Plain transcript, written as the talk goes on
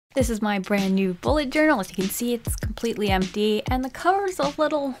This is my brand new bullet journal. As you can see, it's completely empty and the cover's a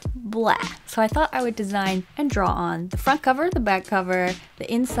little blah. So I thought I would design and draw on the front cover, the back cover,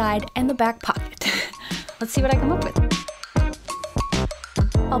 the inside, and the back pocket. Let's see what I come up with.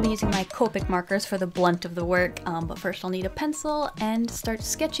 I'll be using my Copic markers for the blunt of the work, but first I'll need a pencil and start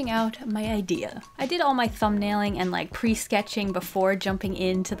sketching out my idea. I did all my thumbnailing and like pre-sketching before jumping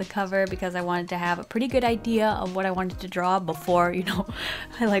into the cover because I wanted to have a pretty good idea of what I wanted to draw before, you know,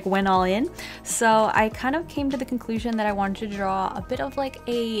 I like went all in. So I kind of came to the conclusion that I wanted to draw a bit of like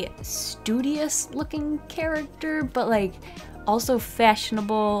a studious looking character, but like also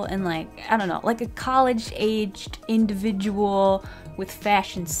fashionable and like, I don't know, like a college-aged individual with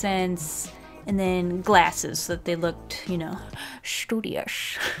fashion sense, and then glasses so that they looked, you know,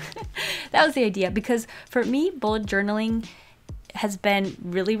 studious. That was the idea, because for me, bullet journaling has been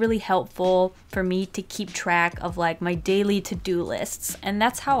really helpful for me to keep track of like my daily to-do lists, and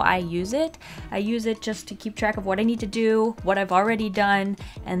that's how I use it. I use it just to keep track of what I need to do, what I've already done,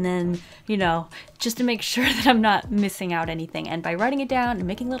 and then, you know, just to make sure that I'm not missing out anything. And by writing it down and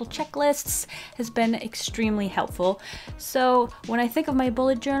making little checklists has been extremely helpful. So when I think of my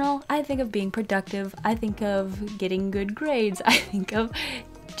bullet journal, I think of being productive, I think of getting good grades, I think of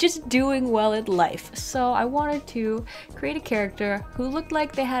just doing well in life. So I wanted to create a character who looked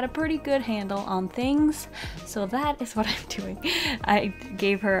like they had a pretty good handle on things. So that is what I'm doing. I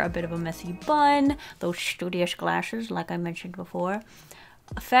gave her a bit of a messy bun, those studious glasses like I mentioned before,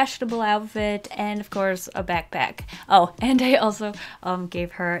 a fashionable outfit, and of course a backpack. Oh, and I also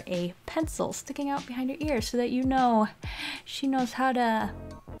gave her a pencil sticking out behind her ear so that, you know, she knows how to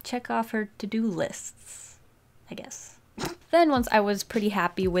check off her to-do lists, I guess. Then once I was pretty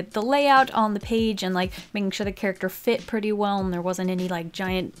happy with the layout on the page and like making sure the character fit pretty well and there wasn't any like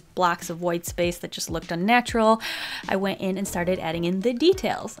giant blocks of white space that just looked unnatural, I went in and started adding in the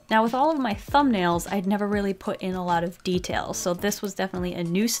details. Now with all of my thumbnails, I'd never really put in a lot of details, so this was definitely a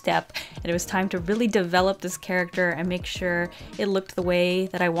new step, and it was time to really develop this character and make sure it looked the way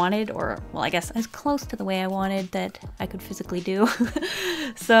that I wanted, or well, I guess as close to the way I wanted that I could physically do.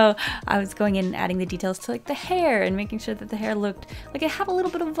 So I was going in and adding the details to like the hair and making sure that the hair looked like it had a little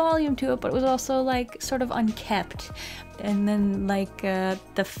bit of volume to it, but it was also like sort of unkept. And then like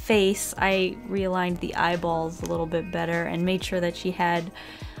the face, I realigned the eyeballs a little bit better and made sure that she had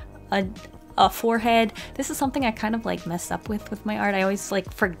a forehead. This is something I kind of like mess up with my art. I always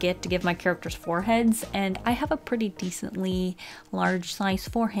like forget to give my characters foreheads, and I have a pretty decently large size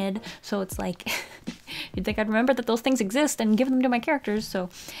forehead, so it's like you'd think I'd remember that those things exist and give them to my characters. So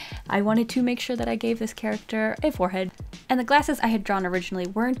I wanted to make sure that I gave this character a forehead. And the glasses I had drawn originally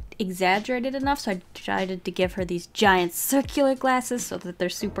weren't exaggerated enough, so I decided to give her these giant circular glasses so that they're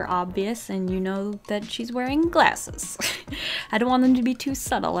super obvious and you know that she's wearing glasses. I don't want them to be too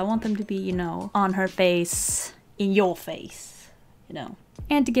subtle. I want them to be, you know, on her face, in your face, you know.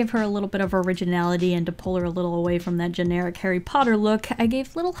 And to give her a little bit of originality and to pull her a little away from that generic Harry Potter look, I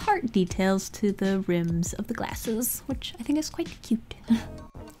gave little heart details to the rims of the glasses, which I think is quite cute.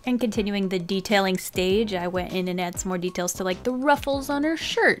 And continuing the detailing stage, I went in and added some more details to like the ruffles on her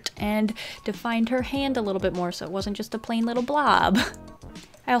shirt and defined her hand a little bit more so it wasn't just a plain little blob.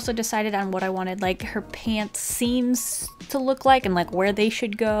 I also decided on what I wanted like her pants seams to look like and like where they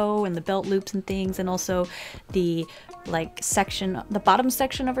should go and the belt loops and things, and also the like section, the bottom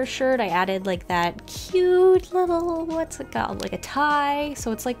section of her shirt. I added like that cute little, what's it called, like a tie.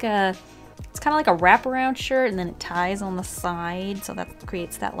 So it's like a, it's kind of like a wraparound shirt and then it ties on the side, so that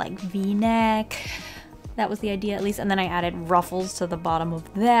creates that like V-neck. That was the idea at least. And then I added ruffles to the bottom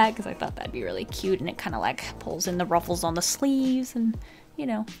of that because I thought that'd be really cute, and it kind of like pulls in the ruffles on the sleeves, and you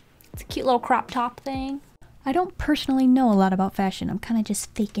know, it's a cute little crop top thing. I don't personally know a lot about fashion. I'm kind of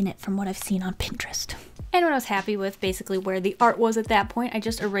just faking it from what I've seen on Pinterest. And when I was happy with basically where the art was at that point, I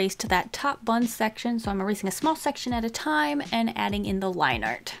just erased to that top bun section. So I'm erasing a small section at a time and adding in the line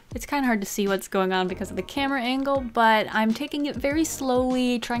art. It's kind of hard to see what's going on because of the camera angle, but I'm taking it very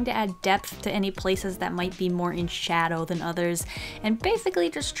slowly, trying to add depth to any places that might be more in shadow than others, and basically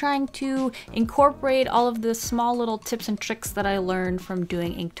just trying to incorporate all of the small little tips and tricks that I learned from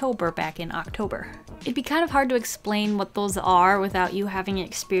doing Inktober back in October. It'd be kind of hard to explain what those are without you having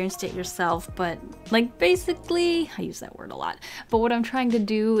experienced it yourself, but like basically, I use that word a lot, but what I'm trying to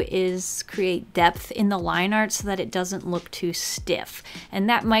do is create depth in the line art so that it doesn't look too stiff. And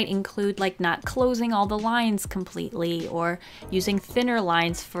that might include like not closing all the lines completely, or using thinner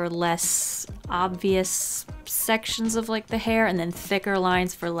lines for less obvious sections of like the hair, and then thicker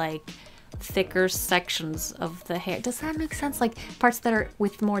lines for like thicker sections of the hair. Does that make sense? Like parts that are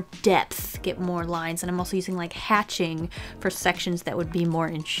with more depth get more lines, and I'm also using like hatching for sections that would be more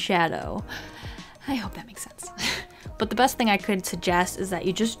in shadow. I hope that makes sense. But the best thing I could suggest is that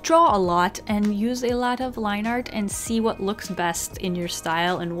you just draw a lot and use a lot of line art and see what looks best in your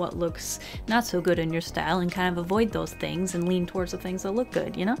style and what looks not so good in your style, and kind of avoid those things and lean towards the things that look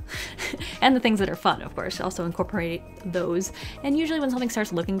good, you know? And the things that are fun, of course. Also incorporate those. And usually when something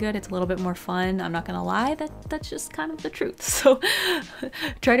starts looking good, it's a little bit more fun. I'm not gonna lie, that's just kind of the truth. So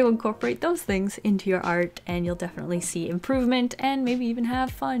try to incorporate those things into your art and you'll definitely see improvement and maybe even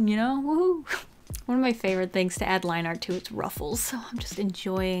have fun, you know? Woohoo! One of my favorite things to add line art to is ruffles, so I'm just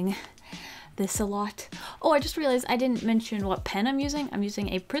enjoying this a lot. Oh, I just realized I didn't mention what pen I'm using. I'm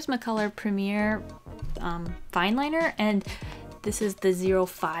using a Prismacolor Premier fine liner, and this is the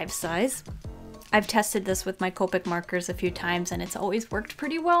 05 size. I've tested this with my Copic markers a few times and it's always worked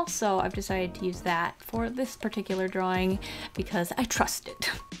pretty well, so I've decided to use that for this particular drawing because I trust it.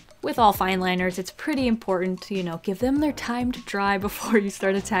 With all fine liners, it's pretty important to, you know, give them their time to dry before you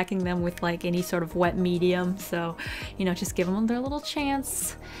start attacking them with like any sort of wet medium. So, you know, just give them their little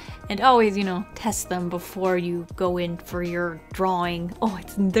chance. And always, you know, test them before you go in for your drawing. Oh,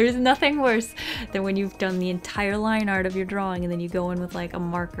 there's nothing worse than when you've done the entire line art of your drawing and then you go in with like a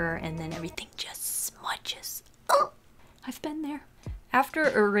marker and then everything just smudges. Oh, I've been there.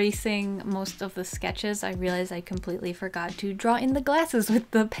 After erasing most of the sketches, I realized I completely forgot to draw in the glasses with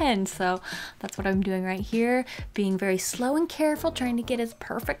the pen, so that's what I'm doing right here, being very slow and careful, trying to get as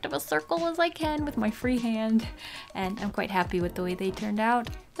perfect of a circle as I can with my free hand, and I'm quite happy with the way they turned out.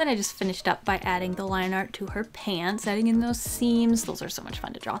 Then I just finished up by adding the line art to her pants, adding in those seams. Those are so much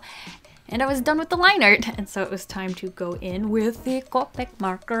fun to draw. And I was done with the line art, and so it was time to go in with the Copic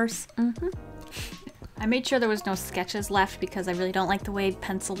markers. I made sure there was no sketches left because I really don't like the way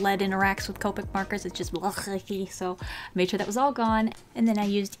pencil lead interacts with Copic markers. It's just blech, so I made sure that was all gone. And then I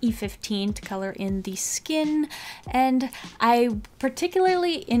used E15 to color in the skin. And I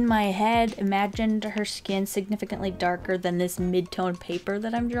particularly in my head imagined her skin significantly darker than this mid-tone paper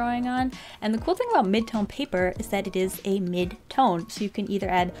that I'm drawing on. And the cool thing about mid-tone paper is that it is a mid-tone. So you can either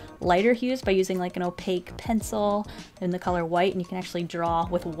add lighter hues by using like an opaque pencil in the color white, and you can actually draw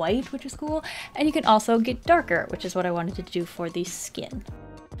with white, which is cool. And you can also get darker, which is what I wanted to do for the skin.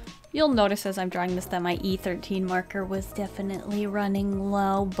 You'll notice as I'm drawing this that my E13 marker was definitely running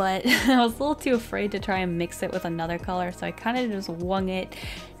low, but I was a little too afraid to try and mix it with another color, so I kind of just wung it.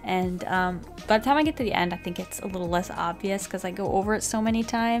 And by the time I get to the end, I think it's a little less obvious because I go over it so many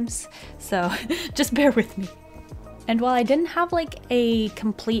times, so just bear with me. And while I didn't have like a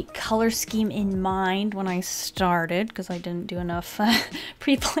complete color scheme in mind when I started, because I didn't do enough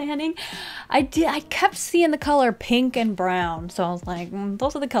pre-planning, I kept seeing the color pink and brown. So I was like,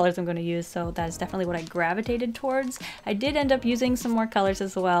 those are the colors I'm going to use. So that is definitely what I gravitated towards. I did end up using some more colors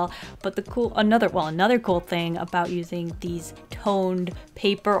as well. But another cool thing about using these toned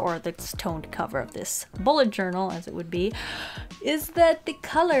paper, or this toned cover of this bullet journal as it would be, is that the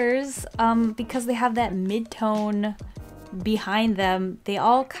colors, because they have that mid-tone behind them, they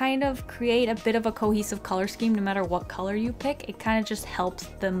all kind of create a bit of a cohesive color scheme no matter what color you pick. It kind of just helps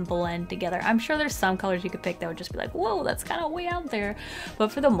them blend together. I'm sure there's some colors you could pick that would just be like, whoa, that's kind of way out there.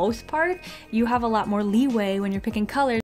 But for the most part, you have a lot more leeway when you're picking colors